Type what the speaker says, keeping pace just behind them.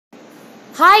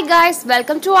Hi guys,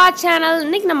 welcome to our channel.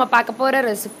 இன்னைக்கு நம்ம பார்க்க போற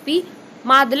ரெசிபி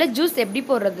மாதுளை ஜூஸ் எப்படி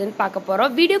போடுறதுன்னு பார்க்க போறோம்.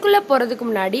 வீடியோக்குள்ள போறதுக்கு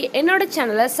முன்னாடி என்னோட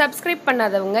சேனலை சப்ஸ்கிரைப்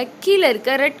பண்ணாதவங்க கீழ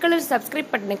இருக்க ரெட் கலர்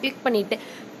சப்ஸ்கிரைப் பட்டனை கிளிக் பண்ணிட்டு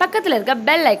பக்கத்துல இருக்க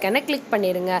பெல் ஐகானை கிளிக்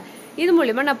பண்ணிருங்க. இது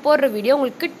மூலமா நான் போடுற வீடியோ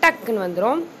உங்களுக்கு டக்குன்னு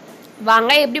வந்துரும்.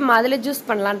 வாங்க எப்படி மாதுளை ஜூஸ்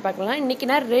பண்ணலாம்னு பார்க்கலாம். இன்னைக்கு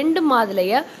நான் 2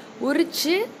 மாதுளையை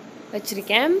உரிச்சு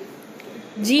வச்சிருக்கேன்.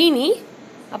 ஜீனி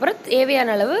அப்புறம்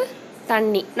தேவையான அளவு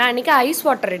தண்ணி. நான் இன்னைக்கு ஐஸ்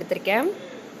வாட்டர் எடுத்திருக்கேன்.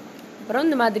 அப்புறம்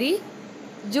இந்த மாதிரி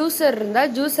ஜூஸர்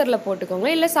இருந்தால் ஜூஸரில் போட்டுக்கோங்க,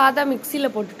 இல்லை சாதா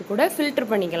மிக்சியில் போட்டுட்டு கூட ஃபில்டர்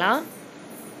பண்ணிக்கலாம்.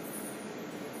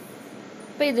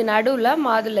 இப்போ இது நடுவில்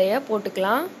மாதுளையை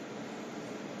போட்டுக்கலாம்.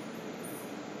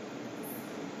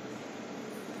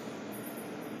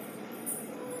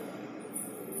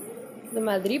 இந்த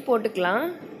மாதிரி போட்டுக்கலாம்.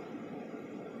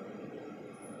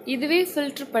 இதுவே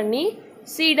ஃபில்டர் பண்ணி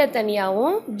சீடை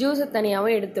தனியாகவும் ஜூஸை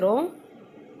தனியாகவும் எடுத்துரும்.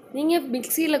 நீங்கள்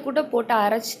மிக்சியில் கூட போட்டு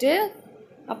அரைச்சிட்டு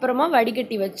அப்புறமா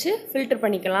வடிகட்டி வச்சு ஃபில்டர்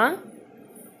பண்ணிக்கலாம்.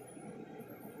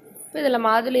 இப்போ இதில்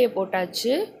மாதுளையை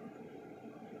போட்டாச்சு.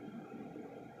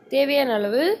 தேவையான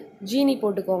அளவு ஜீனி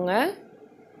போட்டுக்கோங்க.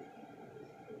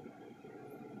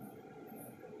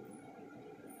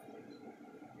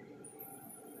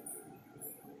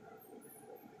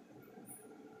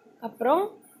 அப்புறம்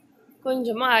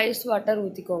கொஞ்சமாக ஐஸ் வாட்டர்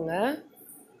ஊற்றிக்கோங்க.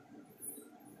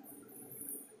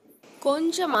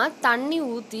 கொஞ்சமாக தண்ணி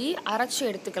ஊற்றி அரைச்சி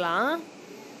எடுத்துக்கலாம்.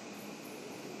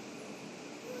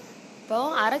 இப்போ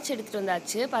அரைச்சி எடுத்துகிட்டு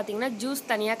வந்தாச்சு. பார்த்தீங்கன்னா ஜூஸ்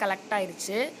தனியாக கலெக்ட்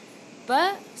ஆயிடுச்சு. இப்போ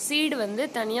சீடு வந்து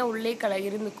தனியாக உள்ளே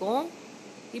இருந்துக்கும்.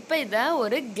 இப்போ இதை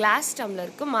ஒரு கிளாஸ்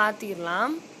டம்ளருக்கு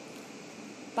மாற்றிடலாம்.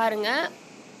 பாருங்கள்,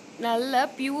 நல்ல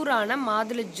பியூரான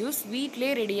மாதுளை ஜூஸ் வீட்டிலே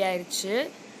ரெடி ஆயிடுச்சு.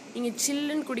 நீங்கள்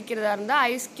சில்லுன்னு குடிக்கிறதா இருந்தால்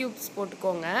ஐஸ் க்யூப்ஸ்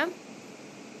போட்டுக்கோங்க.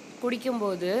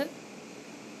 குடிக்கும்போது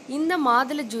இந்த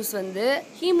மாதுளை ஜூஸ் வந்து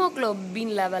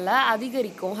ஹீமோக்ளோபின் லெவலை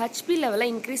அதிகரிக்கும், ஹெச்பி லெவலை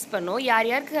இன்க்ரீஸ் பண்ணும். யார்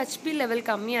யாருக்கு ஹெச்பி லெவல்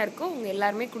கம்மியாக இருக்கோ அவங்க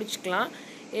எல்லாருமே குடிச்சிக்கலாம்.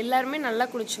 எல்லாருமே நல்லா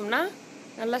குடிச்சோம்னா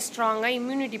நல்லா ஸ்ட்ராங்காக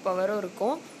இம்யூனிட்டி பவரும்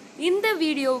இருக்கும். இந்த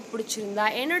வீடியோ பிடிச்சிருந்தா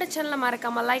என்னோட சேனலை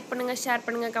மறக்காமல் லைக் பண்ணுங்கள், ஷேர்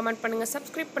பண்ணுங்கள், கமெண்ட் பண்ணுங்கள்,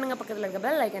 சப்ஸ்கிரைப் பண்ணுங்கள், பக்கத்தில் இருக்க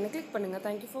பெல் ஐகானை கிளிக் பண்ணுங்கள்.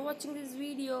 தேங்க்யூ ஃபார் வாட்சிங் திஸ்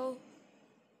வீடியோ.